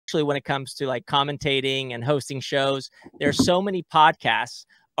especially when it comes to like commentating and hosting shows. There's so many podcasts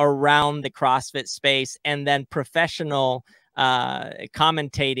around the CrossFit space, and then professional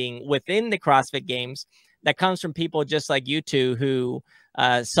commentating within the CrossFit Games that comes from people just like you two who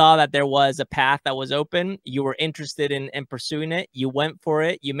saw that there was a path that was open. You were interested in pursuing it. You went for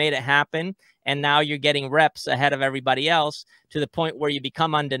it. You made it happen. And now you're getting reps ahead of everybody else to the point where you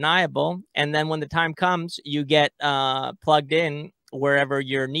become undeniable. And then when the time comes, you get plugged in wherever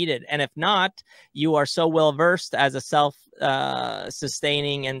you're needed. And if not, you are so well versed as a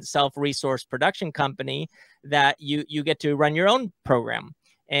self-sustaining and self-resource production company that you get to run your own program.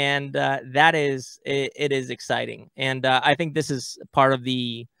 And that is, it is exciting. And I think this is part of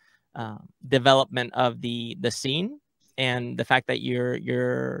the development of the scene, and the fact that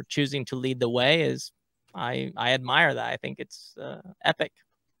you're choosing to lead the way is, I admire that. I think it's epic.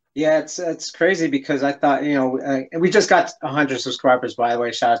 Yeah, it's crazy because I thought, you know, and we just got 100 subscribers, by the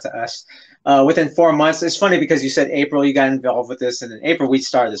way. Shout out to us. Within 4 months, it's funny because you said April you got involved with this, and in April we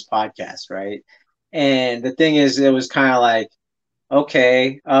started this podcast, right? And the thing is, it was kind of like,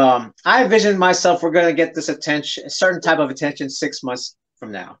 okay, I envisioned myself, we're gonna get this attention, a certain type of attention 6 months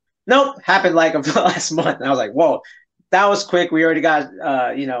from now. Nope, happened like last month. And I was like, whoa, that was quick. We already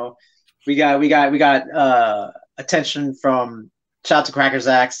got, you know, we got attention from, shout out to Crackers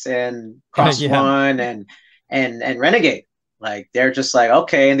Axe and PROFOWON and Renegade. Like, they're just like,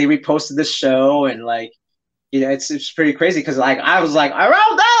 okay, and they reposted this show, and like, you know, it's pretty crazy because like I was like,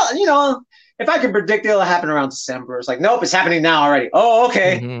 around that, you know, if I could predict it'll happen around December. It's like, nope, it's happening now already. Oh,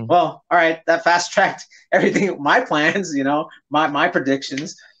 okay. Well, all right, that fast tracked everything, my plans, you know, my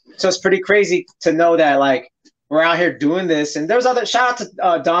predictions. So it's pretty crazy to know that like we're out here doing this. And there's other, shout out to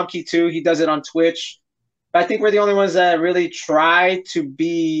Domke too. He does it on Twitch. But I think we're the only ones that really try to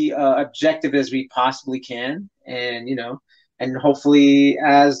be objective as we possibly can. And, you know, and hopefully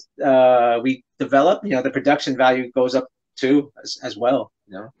as we develop, you know, the production value goes up too as well,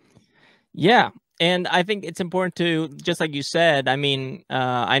 you know? Yeah. And I think it's important to, just like you said, I mean,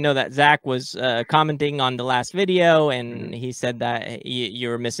 I know that Zach was commenting on the last video, and he said that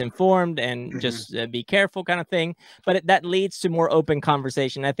you're misinformed and just be careful kind of thing. But that leads to more open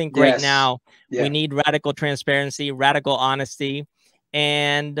conversation. I think right now we need radical transparency, radical honesty.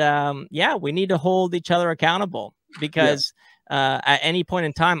 And yeah, we need to hold each other accountable, because at any point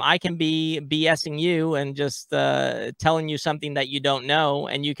in time, I can be BSing you and just telling you something that you don't know,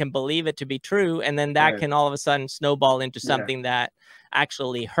 and you can believe it to be true. And then that can all of a sudden snowball into something that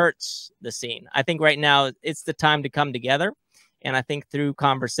actually hurts the scene. I think right now it's the time to come together. And I think through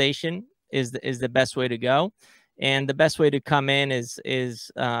conversation is the best way to go. And the best way to come in is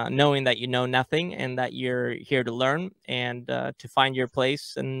knowing that you know nothing, and that you're here to learn, and to find your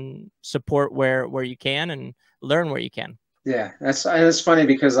place and support where you can, and learn where you can. Yeah, that's funny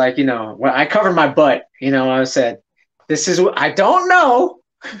because, like, you know, when I covered my butt, you know, I said, this is what I don't know.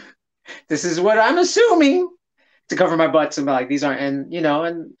 This is what I'm assuming, to cover my butt. And like, these aren't, and you know,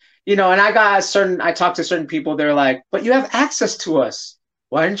 and I talked to certain people. They're like, but you have access to us.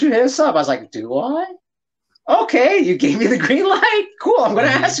 Why didn't you hit us up? I was like, do I? Okay, you gave me the green light. Cool. I'm going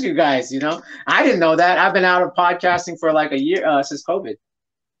to ask you guys, you know, I didn't know that. I've been out of podcasting for like a year since COVID.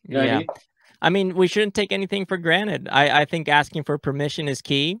 You know what I mean? I mean, we shouldn't take anything for granted. I think asking for permission is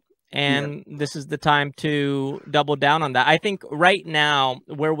key. And this is the time to double down on that. I think right now,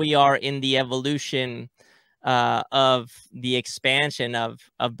 where we are in the evolution of the expansion of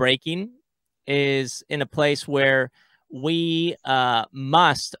Breakin, is in a place where we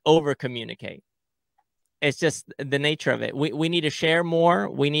must over communicate. It's just the nature of it. We need to share more.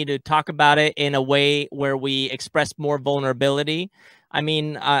 We need to talk about it in a way where we express more vulnerability. I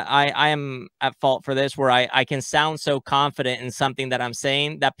mean, I am at fault for this, where I can sound so confident in something that I'm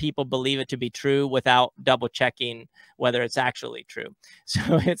saying that people believe it to be true without double checking whether it's actually true.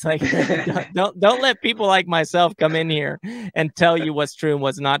 So it's like, don't let people like myself come in here and tell you what's true and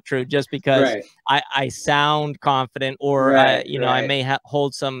what's not true just because I sound confident, or you know, I may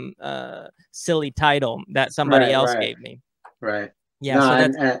hold some silly title that somebody else gave me. Yeah.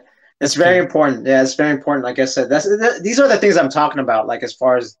 No, so it's very important. Yeah, it's very important. Like I said, these are the things I'm talking about. Like, as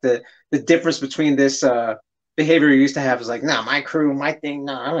far as the difference between this behavior you used to have is like, nah, my crew, my thing,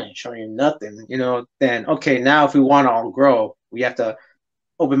 nah, I ain't showing you nothing. You know, then okay, now if we want to all grow, we have to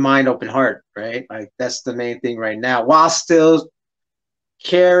open mind, open heart, right? Like, that's the main thing right now, while still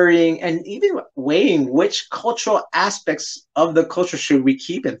carrying and even weighing which cultural aspects of the culture should we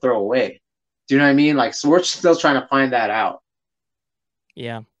keep and throw away. Do you know what I mean? Like, so we're still trying to find that out.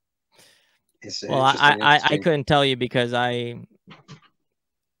 Yeah. Well, I couldn't tell you because I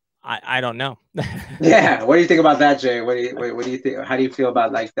I don't know. Yeah. What do you think about that, Jay? What do you think? How do you feel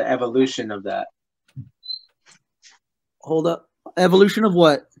about like the evolution of that? Hold up. Evolution of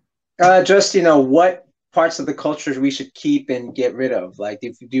what? Just, what parts of the culture we should keep and get rid of. Like,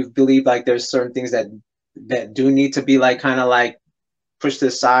 do you believe like there's certain things that do need to be like kind of like pushed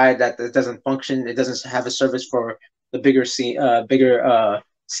aside, that it doesn't function, it doesn't have a service for the bigger scene, bigger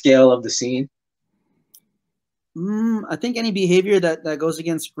scale of the scene? I think any behavior that goes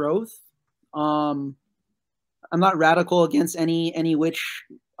against growth. I'm not radical against any which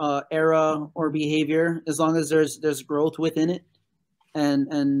era or behavior, as long as there's growth within it,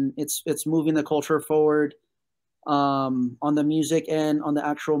 and it's moving the culture forward, on the music and on the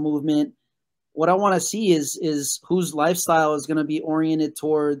actual movement. What I want to see is whose lifestyle is going to be oriented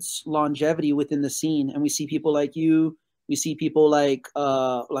towards longevity within the scene. And we see people like you, we see people like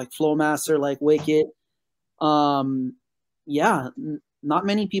Flowmaster, like Wicked. Yeah, not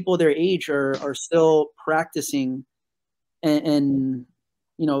many people their age are still practicing and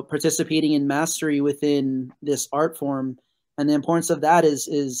participating in mastery within this art form. And the importance of that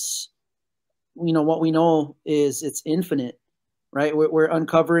is what we know is it's infinite, right? We're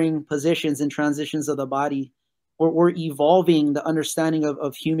uncovering positions and transitions of the body. We're evolving the understanding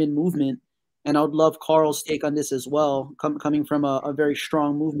of human movement. And I would love Carl's take on this as well, coming from a very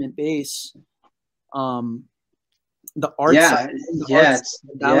strong movement base. The arts,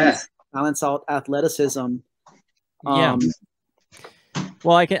 balance out athleticism. Yeah.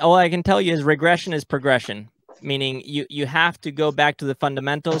 Well, all I can tell you is regression is progression, meaning you have to go back to the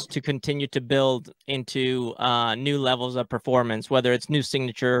fundamentals to continue to build into new levels of performance, whether it's new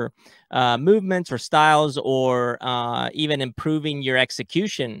signature movements or styles, or even improving your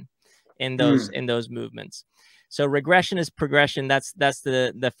execution in those movements. So regression is progression. That's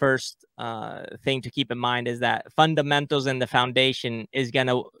the first thing to keep in mind, is that fundamentals and the foundation is going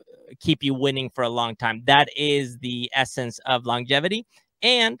to keep you winning for a long time. That is the essence of longevity.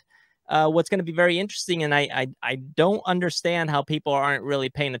 And what's going to be very interesting, and I don't understand how people aren't really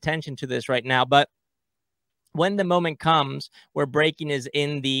paying attention to this right now, but when the moment comes where breaking is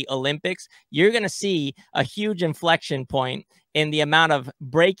in the Olympics, you're going to see a huge inflection point in the amount of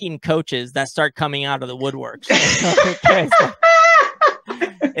breaking coaches that start coming out of the woodworks. Okay, so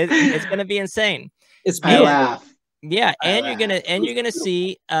it's going to be insane. It's beautiful. Yeah, and you're gonna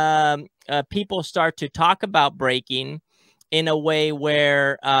see people start to talk about breaking in a way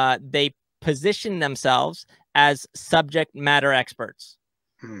where they position themselves as subject matter experts,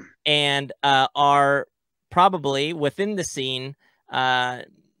 and are probably within the scene, not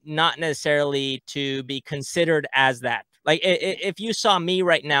necessarily to be considered as that. Like if you saw me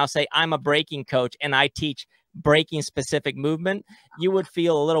right now say I'm a breaking coach and I teach breaking specific movement, you would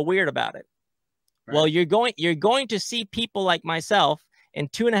feel a little weird about it. Right. Well, you're going to see people like myself in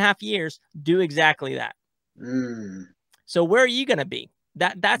 2.5 years do exactly that. So where are you going to be?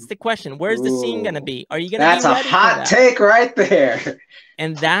 That's the question. Where's the scene going to be? Are you going to be ready? That's a hot take right there.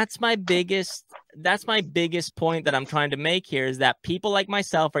 And that's my biggest point that I'm trying to make here, is that people like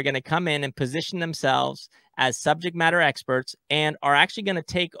myself are going to come in and position themselves as subject matter experts and are actually going to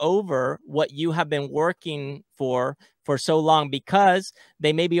take over what you have been working for so long, because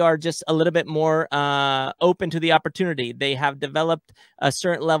they maybe are just a little bit more open to the opportunity. They have developed a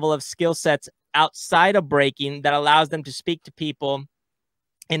certain level of skill sets outside of breaking that allows them to speak to people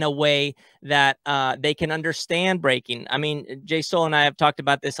in a way that they can understand breaking. I mean, Jasoul and I have talked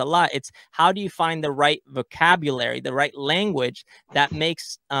about this a lot. It's how do you find the right vocabulary, the right language that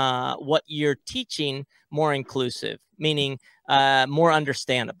makes what you're teaching more inclusive, meaning more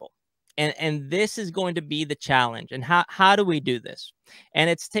understandable. And this is going to be the challenge. And how do we do this? And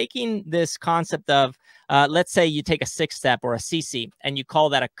it's taking this concept of, let's say you take a 6-step or a CC and you call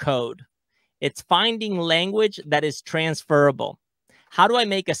that a code. It's finding language that is transferable. How do I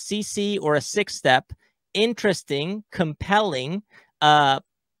make a CC or a 6-step interesting, compelling,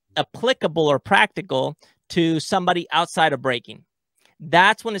 applicable or practical to somebody outside of breaking?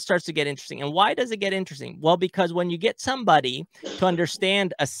 That's when it starts to get interesting. And why does it get interesting? Well, because when you get somebody to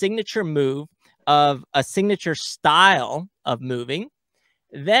understand a signature move of a signature style of moving,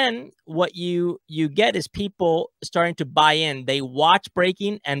 then what you get is people starting to buy in. They watch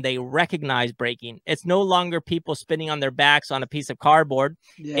breaking and they recognize breaking. It's no longer people spinning on their backs on a piece of cardboard.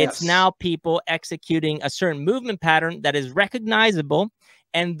 Yes. It's now people executing a certain movement pattern that is recognizable,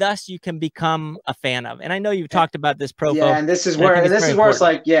 and thus you can become a fan of. And I know you've talked about this, Profo. Yeah, and this is where it's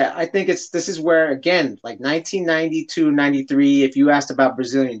like, yeah, I think this is where, again, like 1992, 93, if you asked about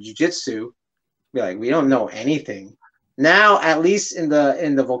Brazilian Jiu-Jitsu, be like, we don't know anything. Now, at least in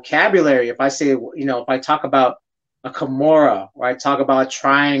the vocabulary, if I say, if I talk about a Kimura, or I talk about a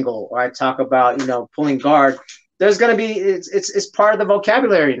triangle, or I talk about, you know, pulling guard, there's going to be, it's part of the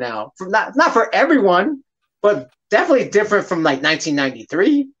vocabulary now. Not for everyone, but definitely different from like 1993.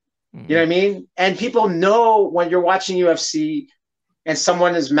 You know what I mean? And people know when you're watching UFC and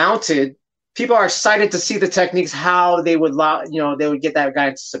someone is mounted, people are excited to see the techniques, how they would, you know, they would get that guy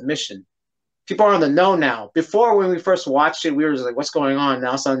into submission. People are on the know now. Before, when we first watched it, we were just like, what's going on?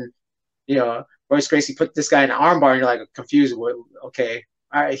 Now suddenly, you know, Royce Gracie put this guy in an armbar, and you're like confused. Okay,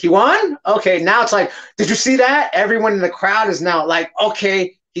 all right, he won? Okay, now it's like, did you see that? Everyone in the crowd is now like,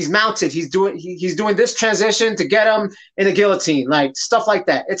 okay, he's mounted. He's doing this transition to get him in a guillotine, like stuff like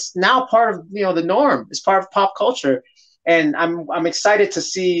that. It's now part of, you know, the norm. It's part of pop culture, and I'm excited to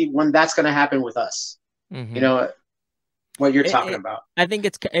see when that's going to happen with us. You know what you're talking about. I think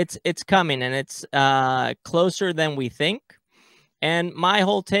it's coming, and it's closer than we think. And my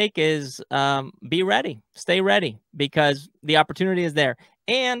whole take is be ready, stay ready, because the opportunity is there.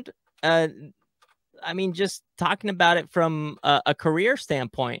 And I mean, just talking about it from a career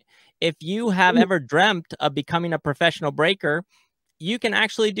standpoint, if you have ever dreamt of becoming a professional breaker, you can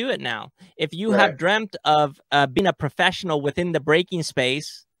actually do it now. If you have dreamt of being a professional within the breaking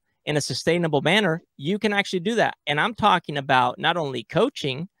space in a sustainable manner, you can actually do that. And I'm talking about not only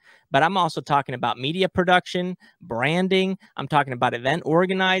coaching, but I'm also talking about media production, branding. I'm talking about event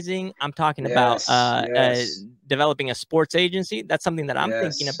organizing. I'm talking about developing a sports agency. That's something that I'm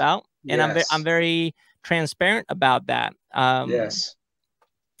thinking about, and I'm very transparent about that.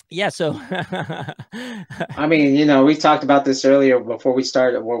 Yeah. So, I mean, you know, we talked about this earlier before we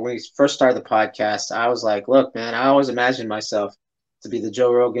started. When we first started the podcast, I was like, look, man, I always imagined myself to be the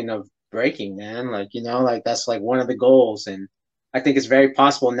Joe Rogan of breaking, man. Like, you know, like that's like one of the goals. And I think it's very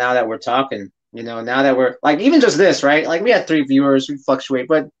possible now that we're talking, you know, now that we're like, even just this, right? Like we had 3 viewers, we fluctuate,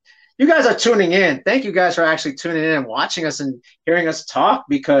 but you guys are tuning in. Thank you guys for actually tuning in and watching us and hearing us talk,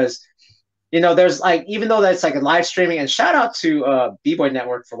 because, you know, there's like, even though that's like a live streaming, and shout out to B-Boy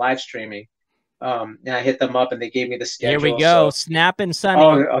Network for live streaming. And I hit them up and they gave me the schedule. Here we go. So, Snap and Sunny.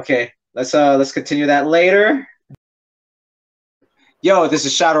 Oh, okay. Let's continue that later. Yo, this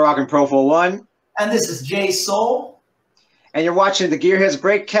is Shadow Rock and PROFOWON. And this is Jasoul. And you're watching the Gearheads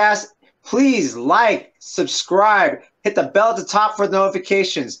Breakcast. Please like, subscribe, hit the bell at the top for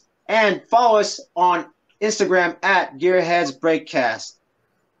notifications, and follow us on Instagram at Gearheads Breakcast.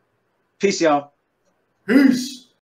 Peace, y'all. Peace.